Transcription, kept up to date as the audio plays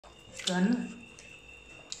Kan?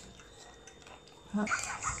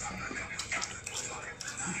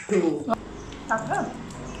 Tuh. Apa?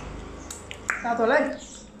 Satu lagi.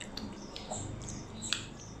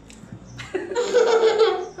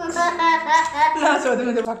 Langsung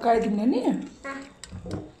dengan pakai gini nih.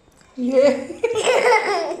 Iya.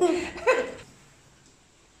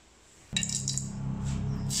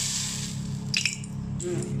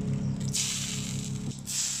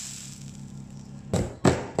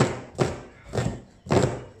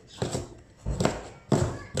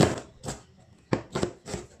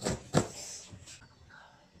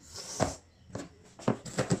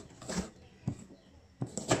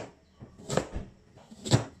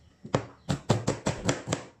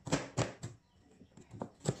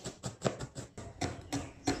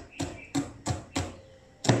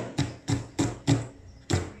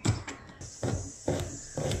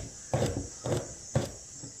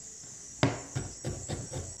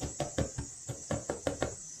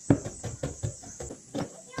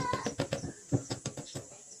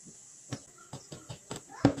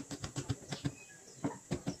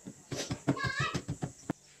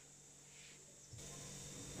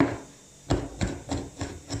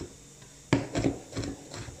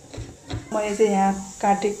 मैले चाहिँ यहाँ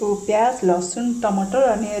काटेको प्याज लसुन टमाटर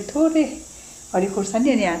अनि थोरै हरियो खोर्सानी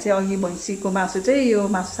अनि यहाँ चाहिँ अघि भैँसीको मासु चाहिँ यो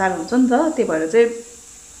मासु सार हुन्छ नि त त्यही भएर चाहिँ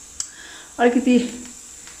अलिकति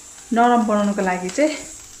नरम बनाउनको लागि चाहिँ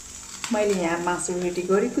मैले यहाँ मासु रेडी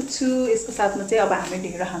गरेको छु। यसको साथमा चाहिँ अब हामी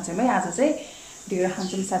ढेँडो खान्छौँ है। आज चाहिँ ढेँडो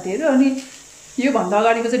खान्छौँ साथीहरू। अनि योभन्दा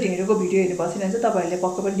अगाडिको चाहिँ ढेँडोको भिडियो हेर्नु बसेन चाहिँ तपाईँहरूले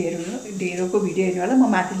पक्कै पनि ढेँडोको भिडियो हेर्नु होला। म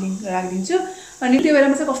माथि लिङ्क राखिदिन्छु। अनि त्यो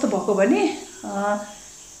बेलामा चाहिँ कस्तो भएको भने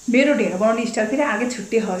मेरो ढेँडो बनाउने स्टाइल फेरि आगे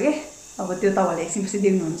छुट्टै हो क्या। अब त्यो तपाईँहरूले एकछिनपछि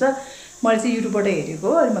देख्नुहुन्छ। मैले चाहिँ युट्युबबाट हेरेको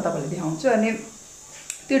हो अनि म तपाईँलाई देखाउँछु। अनि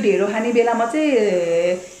त्यो ढेँडो खाने बेलामा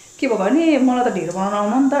चाहिँ के भयो भने मलाई त ढेँडो बनाउन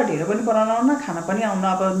आउन नि त, ढेँडो पनि बनाउन आउन, खाना पनि आउन।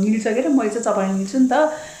 अब निल्सकेर मैले चाहिँ चपानी निल्छु नि त।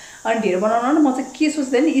 अनि ढेँडो बनाउन आउन म चाहिँ के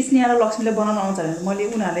सोच्दै नि स्नेहा र लक्ष्मीले बनाउन आउँछ भने मैले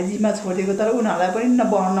उनीहरूलाई जिम्मा छोडिदिएको, तर उनीहरूलाई पनि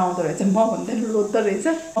बनाउन आउँदो रहेछ। म भन्दै लोद्दो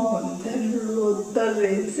रहेछ,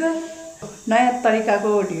 नयाँ तरिकाको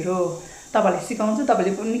ढेँडो तपाईँहरूले सिकाउँछु,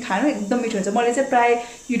 तपाईँले पनि खानु एकदम मिठो हुन्छ। मैले चाहिँ प्रायः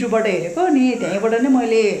युट्युबबाट हेरेको अनि त्यहीँबाट नै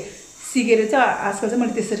मैले सिकेर चाहिँ आजकल चाहिँ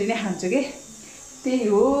मैले त्यसरी नै खान्छु कि। त्यही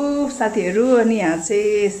हो साथीहरू। अनि यहाँ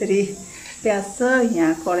चाहिँ यसरी प्याज छ,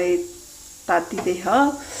 यहाँ कराही तातिँदै छ।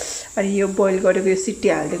 अनि यो बोइल गरेको यो सिट्टी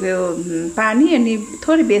हालिदिएको यो पानी अनि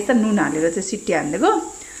थोरै बेसन नुन हालेर चाहिँ सिट्टी हालिदिएको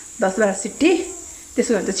 10-12 सिट्टी।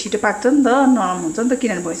 त्यसो भने चाहिँ छिटो पाक्छ नि त, नरम हुन्छ नि त।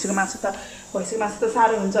 किनभने भैँसीको मासु त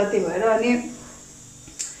साह्रो हुन्छ। त्यही भएर अनि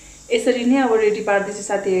यसरी नै अब रेडी पार्दैछु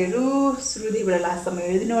साथीहरू। सुरुदेखिबाट लास्टसम्म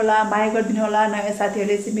हेरिदिनु होला, माया गरिदिनु होला। नयाँ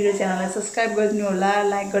साथीहरूले चाहिँ मेरो च्यानललाई सब्सक्राइब गरिदिनु होला,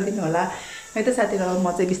 लाइक गरिदिनु होला है त साथीहरू।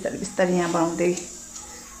 म चाहिँ बिस्तारै बिस्तारै यहाँ बनाउँदै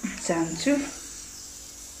जान्छु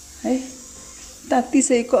है।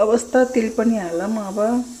 तातिसकेको अवस्था, तेल पनि हालौँ। अब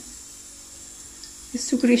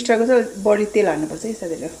सुकुटी स्टाइलको चाहिँ बढी तेल हाल्नुपर्छ है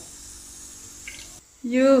साथीहरू।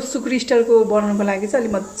 यो सुकुटी स्टाइलको बनाउनको लागि चाहिँ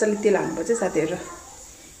अलिक मजाले तेल हाल्नुपर्छ है साथीहरू।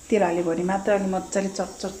 तेल हाल्यो भने मात्र अलि मजाले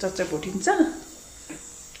चट भुटिन्छ।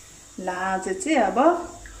 ला चाहिँ अब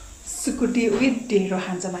सुकुटी विथ ढेँडो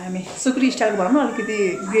खान्छौँ हामी। सुकुटी स्टाइलको भनौँ, अलिकति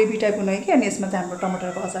ग्रेभी टाइप हुने कि। अनि यसमा चाहिँ हाम्रो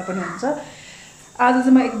टमाटरको अचार पनि हुन्छ। आज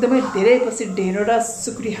चाहिँ म एकदमै धेरै पछि ढेँडो र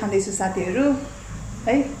सुकुटी खाँदैछु साथीहरू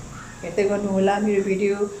है। हेर्दै गर्नु होला मेरो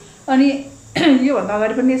भिडियो। अनि योभन्दा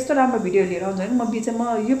अगाडि पनि यस्तो राम्रो भिडियो लिएर आउँछु होइन।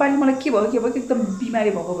 म योपालि मलाई के भयो एकदम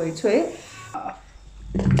बिमारी भएको भएछु है।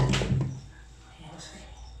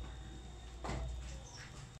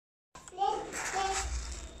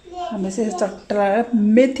 हामीले चाहिँ चट्टा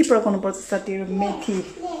मेथी पड्काउनु पर्छ साथीहरू, मेथी।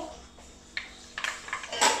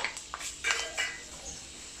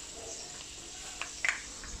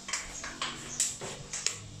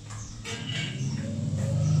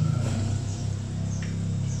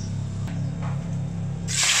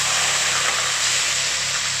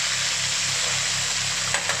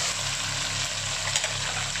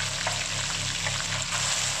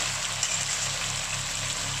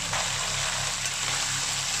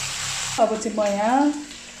 अब चाहिँ म यहाँ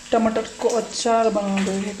टमाटरको अचार बनाउन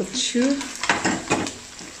गइरहेको छु।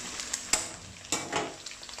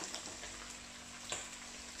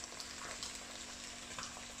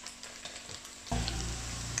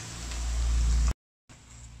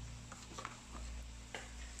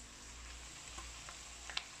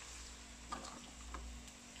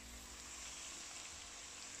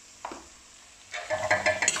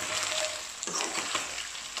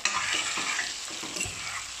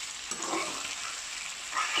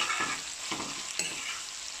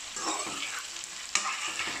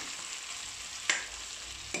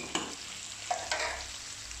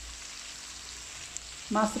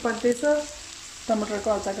 मासु पाक्दैछ टमाटरको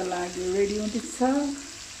अचारको लागि रेडी हुँदैछ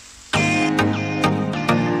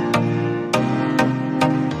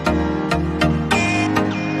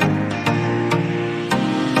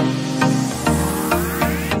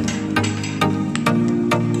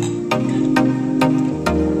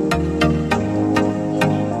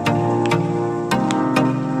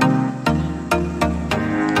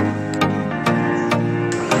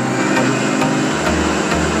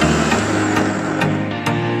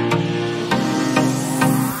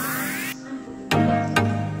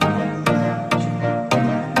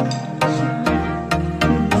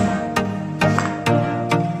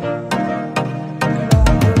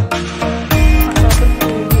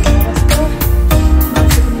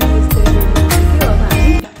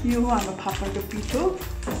फापरको पिठो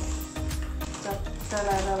चट्टा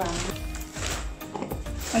लगाएर हाम्रो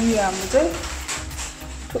अनि यो हाम्रो चाहिँ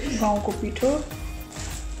गाउँको पिठो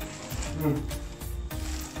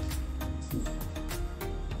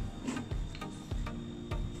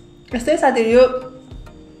यस्तै साथीहरु यो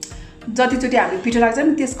जतिचोटि हामीले पिठो लाग्छ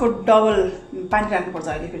नि त्यसको डबल पानी राख्नुपर्छ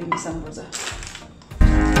अहिले फेरि मिसाउनुपर्छ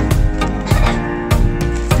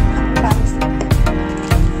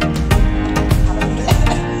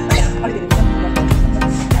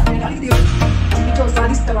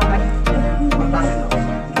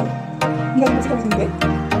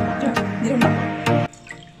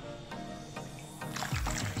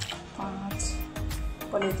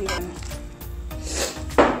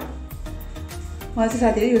मलाई चाहिँ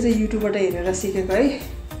साथीहरु यो चाहिँ युट्युबबाट हेरेर सिकेको है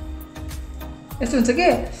यस्तो हुन्छ के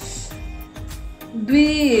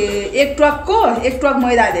एक ट्रक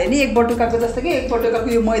मैदा हाल्यो नि एक बटुकाको जस्तो कि एक बटुकाको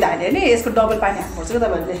यो मैदा हाल्यो नि यसको डबल पानी हाल्नुपर्छ के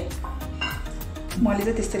तपाईहरुले मैले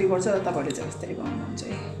चाहिँ त्यसरी गर्छु तपाईहरुले चाहिँ यसरी गर्नुहुन्छ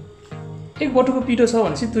है एक बटुको पिठो छ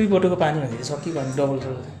भनेपछि 2 बटुको पानी भनेपछि सकी भने डबल छ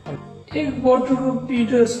एक बटुको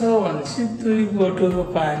पिठो छ भनेपछि 2 बटुको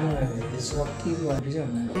पानी भनेपछि सकी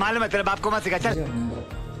भनेपछि मालूम है तेरे बाप को मत सिखा चल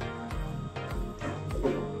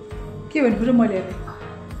के भन्नु मैले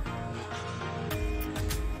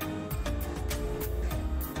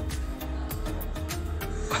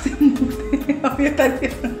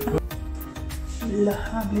ल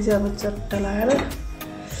हामीले चाहिँ अब चट्टा लगाएर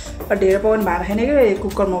ढेर पकाउनु भाँडा खाने क्या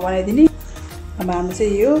कुकरमा बनाइदिने अब हाम्रो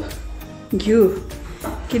चाहिँ यो घिउ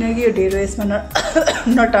किनकि यो ढेर यसमा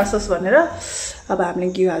नटासोस् भनेर अब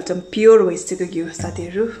हामीले घिउ हाल्छौँ प्योर भइसकेको घिउ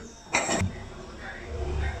साथीहरु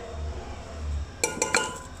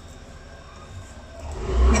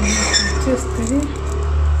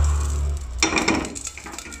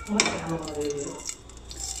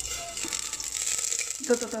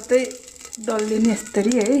जताततै दल्ने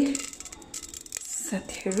यस्तरी है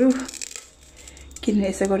साथीहरु किन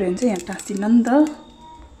यसो गर्यो भने चाहिँ यहाँ टाँसिन्न नि त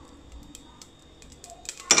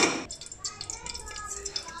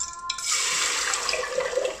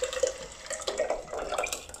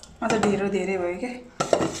अझ धेरै भयो क्या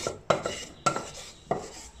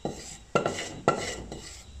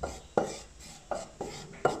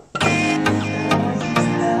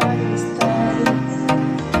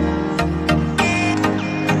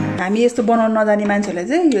हामी यस्तो बनाउन नजाने मान्छेहरूले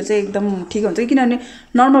चाहिँ यो चाहिँ एकदम ठिक हुन्छ किनभने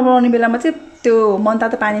नर्मल बनाउने बेलामा चाहिँ त्यो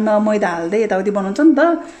मनतातो पानीमा मैदा हाल्दै यताउति बनाउँछ नि त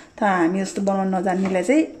हामी यस्तो बनाउन नजान्नेलाई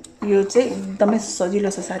चाहिँ यो चाहिँ एकदमै सजिलो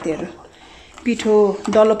छ साथीहरु पिठो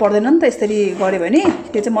डल्लो पर्दैन नि त यसरी गरे भने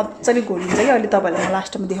यो चाहिँ मज्जाले घोलिन्छ के अहिले तपाईहरुलाई म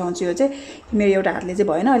लास्टमा देखाउँछु यो चाहिँ मेरो एउटा हातले चाहिँ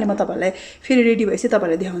भएन अहिले म तपाईहरुलाई फेरि रेडी भएपछि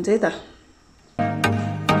तपाईहरुलाई देखाउँछु है त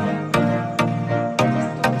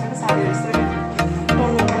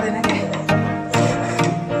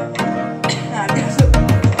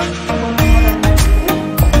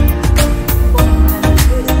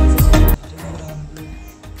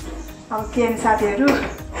अब के साथीहरु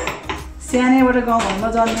सानैबाट गाउँघरमा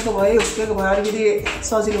जन्मेको भए हुर्केको भए अलिकति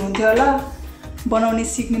सजिलो हुन्थ्यो होला बनाउने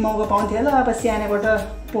सिक्ने मौका पाउँथ्यो होला अब सानैबाट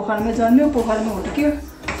पोखरमै जन्म्यो पोखरमै हुर्क्यो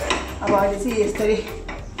अब अहिले चाहिँ यसरी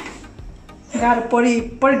गाह्रो परि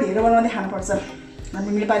ढेर बनाउँदै खानुपर्छ हामी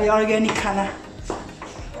नेपाली अर्ग्यानिक खाना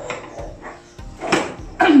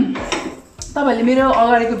तपाईहरुले मेरो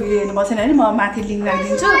अगाडिको भिडियो हेर्नु भएन भने म माथि लिंक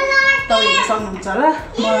राखिदिन्छु तपाईहरु हेर्न सक्नुहुन्छ होला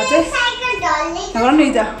मलाई चाहिँ गर्नु नि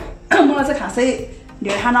त मलाई चाहिँ खासै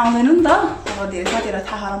ढेर खाना आउँदैन नि त अब धेरै साथीहरुलाई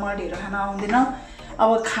थाहा छ मलाई ढेर खाना आउँदैन अब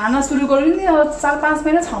खाना सुरु गर्नु नि अब 4-5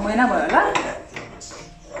 महिना 6 महिना भयो होला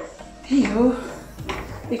त्यही हो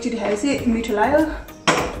एकचोटि खाएपछि मिठो लाग्यो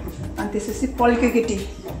अनि त्यसपछि पल्के केटी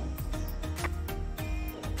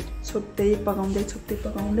छोप्दै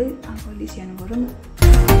पकाउँदै अलि सानो गरौँ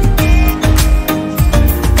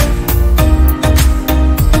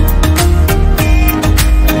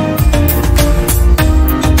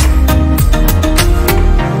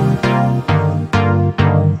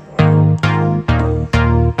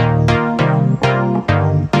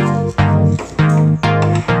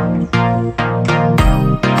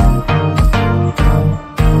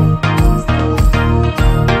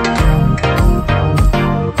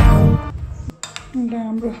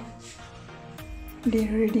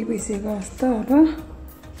ढिँडो रेडी भइसक्यो जस्तो अब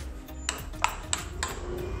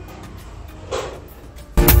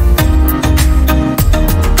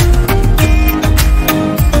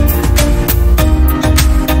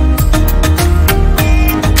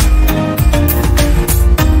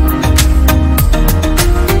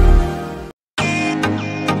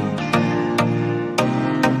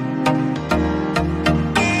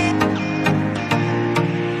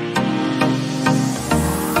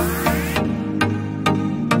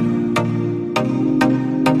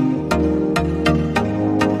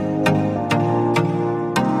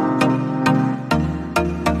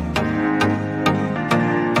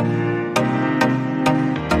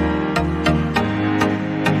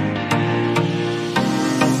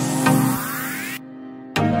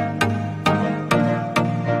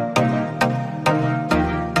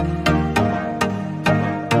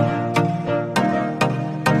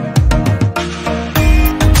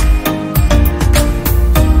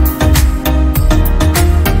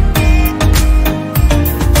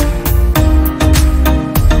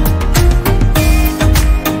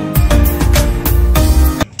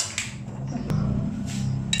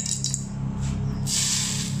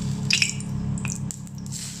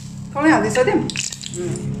Kamu yang habis tadi?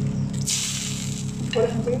 Boleh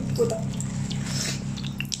sampai putar.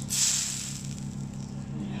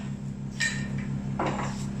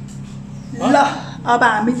 ल अब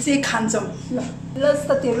हामी चाहिँ खान्छौँ ल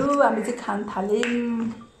साथीहरू हामी चाहिँ खान थाल्यौँ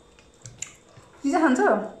के चाहिँ खान्छ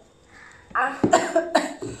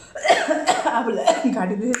आफूलाई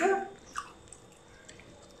घाँटी दुखेको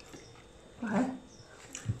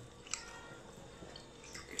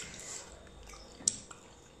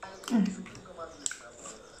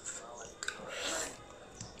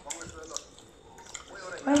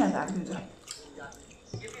राखिदिन्छ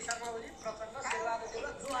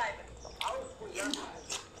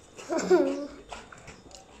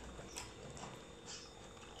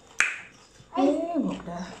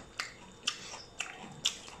घोक्टा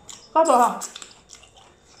कस्तो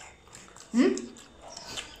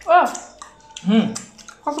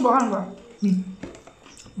कस्तो भयो खानु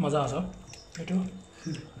मजा आउँछ मिठो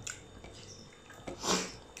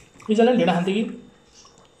इजाले ढेँडा खान्थ्यो कि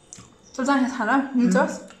चल जाने खाना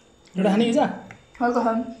मिल्छस् ढेँडा खाने इजा हल्का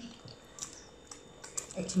खान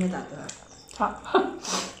एकछिनै तातो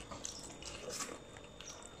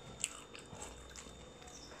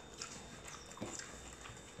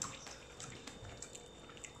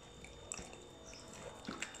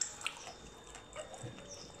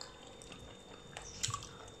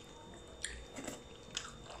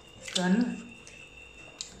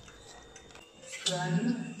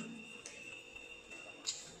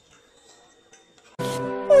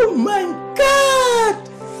Oh my god!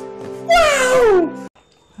 Wow!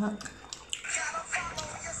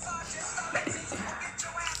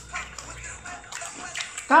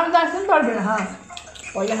 काम जान्छ नि पर्दैन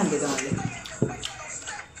पहिला खान्थ्यो त मैले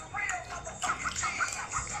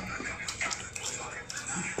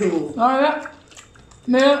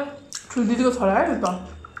मेरो ठुल्दिदीको छोरा है त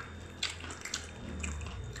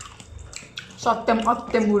सत्यम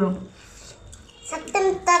अत्यम गुरुङ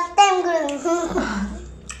सत्यम गुरुङ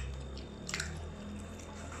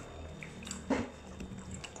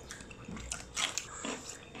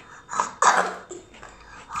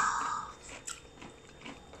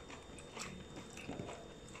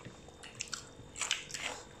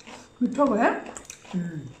मिठो भयो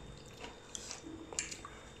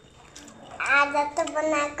आज त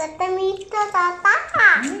बनाएको त मिठो छ त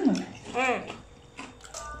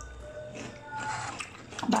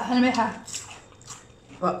भात में खा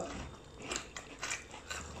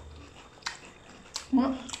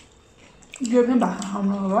ये भी भात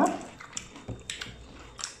हम लोग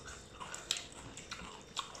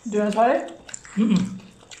जो है सारे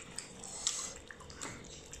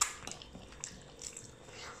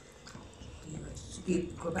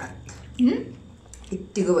सुकेको भात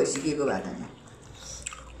यत्तिको भइसकेको भात होइन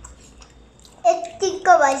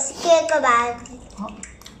यत्तिको भइसकेको भात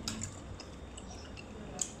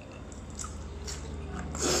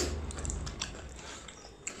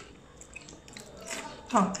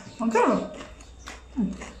हुन्छ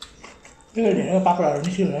त्यो ढेँडो पापडहरू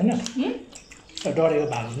निस्कियो होइन डढेको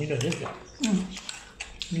भागहरू निस्कियो त्यो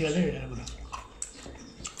निकाल्दै ढेँडो कुरा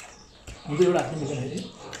हुन्छ एउटा हातले निकाल्ने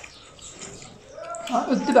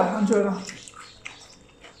यति भात खान्छु एउटा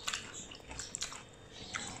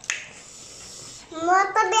म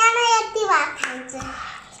त बिहान यति भात खान्छु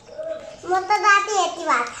म त राति यति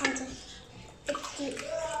भात खान्छु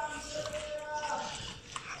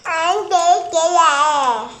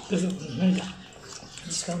त्यसो हुन्न नि त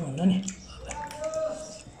जिस्काउनु हुन्न नि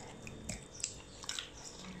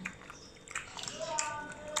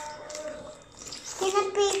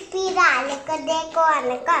पिरा हालेको दिएको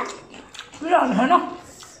भनेको पिरो हाल्नु छैन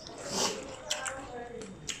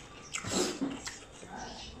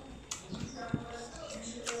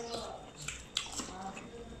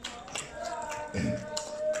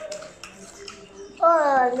ओ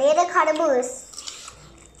मेरो खरबुज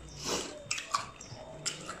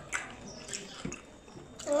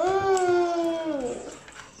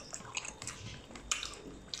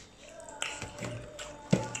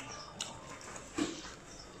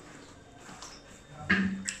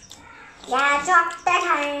या चट्टे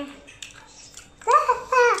खाए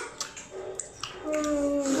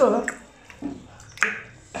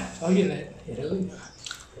अघि नै हेरेको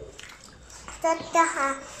चट्टे खा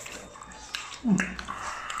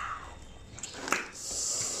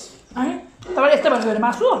है तपाईँले यस्तो भन्नुभयो अरे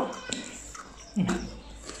मासु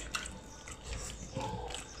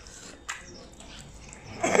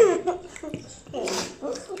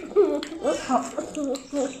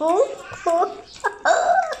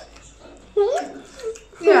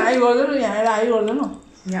यहाँ हाई गर्दैन यहाँ आएर हाई गर्दैन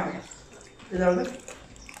यहाँ आउने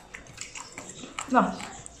ल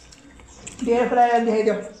धेरै खुलाएर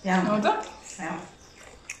देखाइदियो यहाँ हुन्छ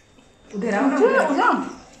उठेर आउनु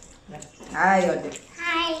हाई गरिदियो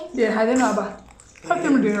हाय धेरै खाइदिएन अब कति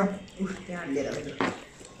मिनट ढेँडो उठ त्यहाँ लिएर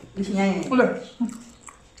यहाँ उसले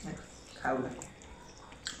खाऊ न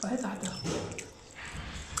है त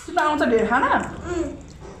किन आउँछ ढेर खाना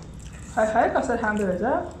खाए खाए कसरी खाँदो रहेछ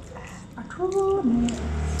ठुलो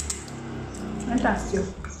टाँस्यो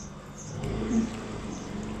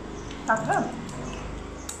तातो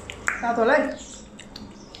तातोलाई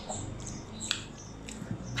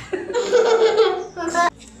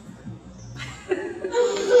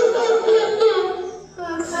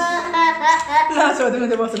लासो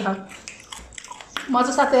तिमीले बसेर खा म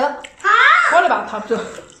चाहिँ साथै कसले भात थाप्छु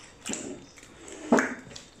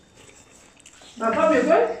भात थाप्यो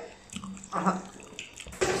ल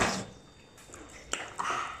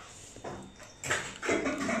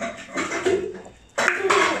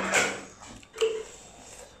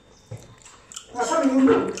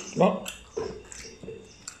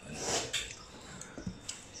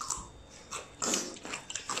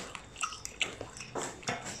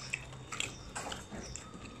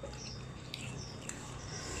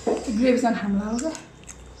ग्रेभीसँग खानु लाग्यो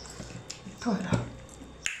क्या थोर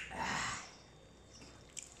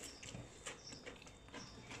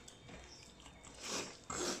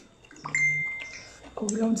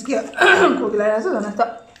कोही लाउँछ कि कोही लगाइरहेको छ झन्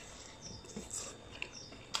त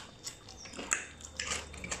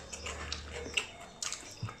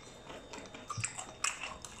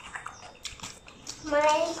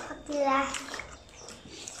मलाई खतिला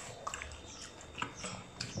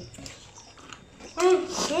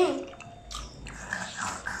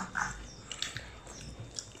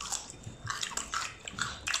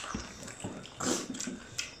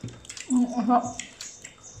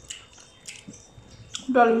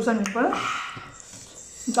डल्लो उसाल्नु पर्यो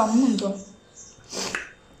जम्मु हुन्छ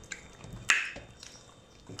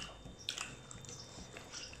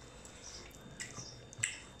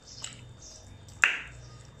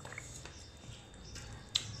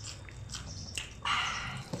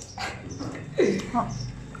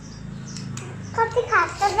कति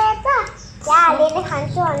खान्छ रहेछ या हालेर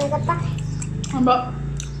खान्छु भनेको त अब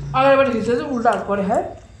अगाडिबाट खिच्दा चाहिँ उल्टाहरू पऱ्यो है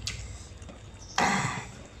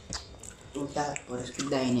उल्टा परोस्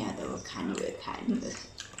दाहिने हात अब खानु भयो खानु भयो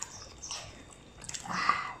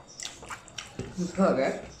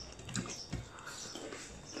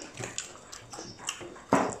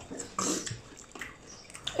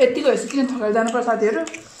यतिको भएपछि किन थकाइ जानुपर्छ साथीहरू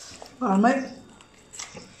घरमै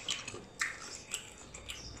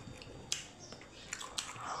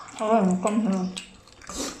कम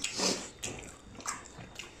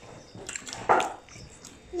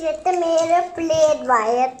यो त मेरो प्लेट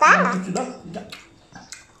भयो त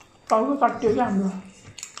टाउको काटियो क्या हाम्रो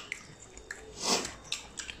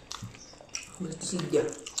सिद्ध्यो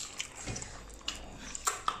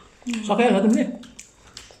सकायो होला तिमीले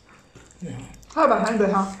खा भाइ खानु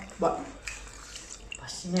भयो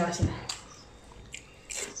पसिना पसिना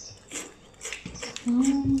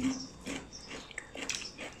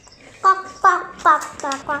पक पक पक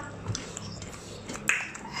पक पक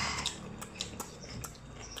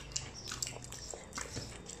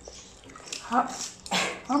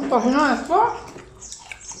हम पसिना यसको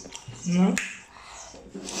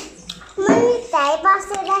मम्मी त्यही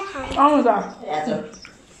बसेर खाएँ आउनु त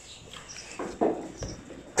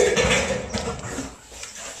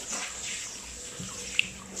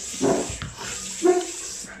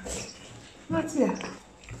Grazie.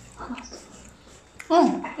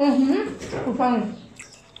 Ufangi.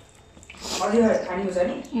 अलि खानेको छ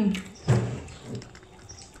नि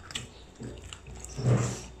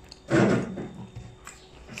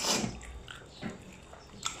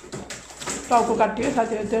टाउको काटियो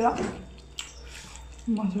साथीहरू त्यसलाई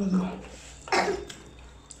मजाले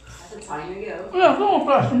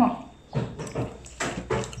प्लास्टरमा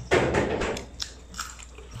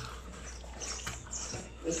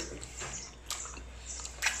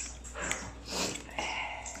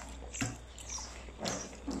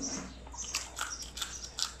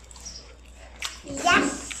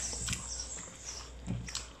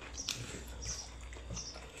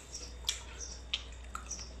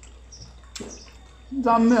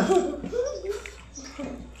जम्मे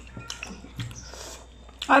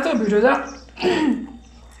आजको भिडियो चाहिँ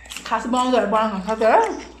खास बनाउँदाखेरि बनाउनु सक्छ है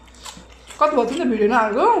कति भयो त भिडियो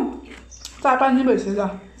नहालेको 4-5 दिन भइसक्यो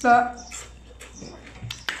त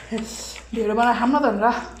भिडियो बनाएर खाऊँ न त भनेर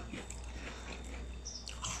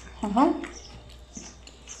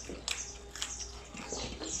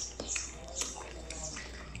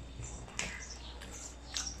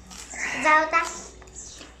जाऊ त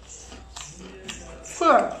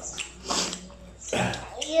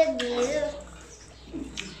यो ढिलो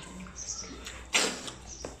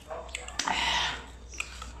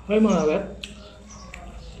खै मलाई अब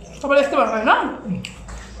तपाईँले यस्तो भन्नु होइन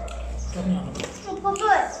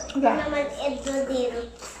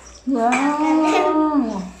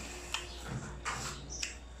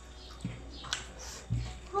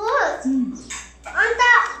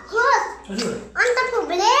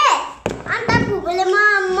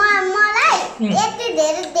मलाई यति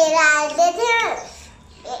धेरै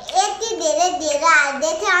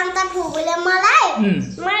हाल्दै थियो अन्त फुपूले मलाई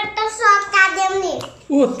मैले त सकादेऊ नि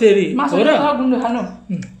ओ तेरी मासु हो र गुन्द्रुक खानु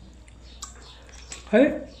है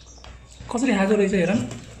कसरी खाएको रहेछ हेर न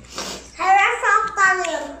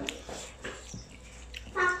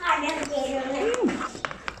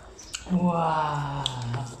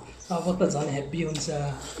वाह अब त झन् हेप्पी हुन्छ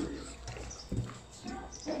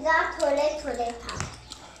थोरै थोरै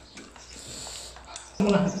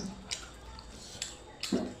मलाई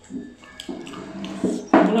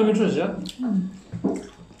मिठो रहेछ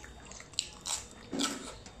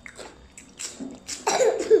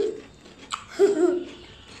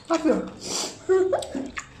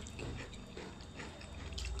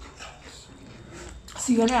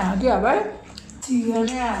सिगने हाँक्यो अब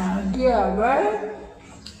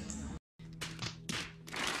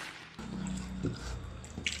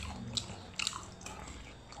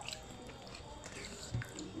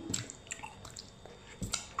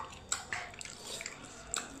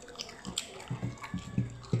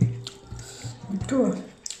मिठो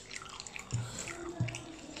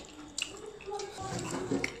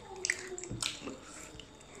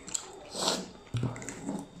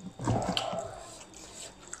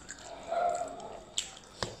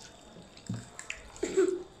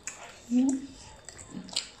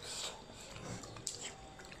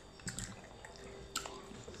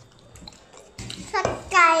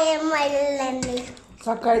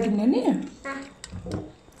सकाए तिमीले नि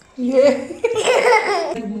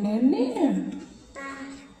तिमीले नि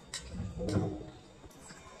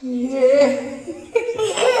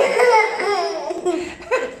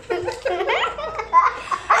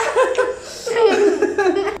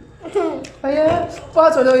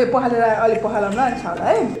पछौँ यो पखालेर अलिक पखालाउँ न छ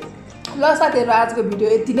है ल साथीहरू आजको भिडियो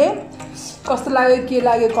यति नै कस्तो लाग्यो के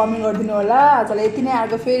लाग्यो कमेन्ट गरिदिनु होला आजलाई यति नै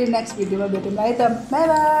आएको फेरि नेक्स्ट भिडियोमा भेटौँ है त बाई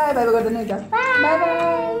बाई बाई बाई गर्दैन है त बाई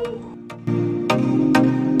बाई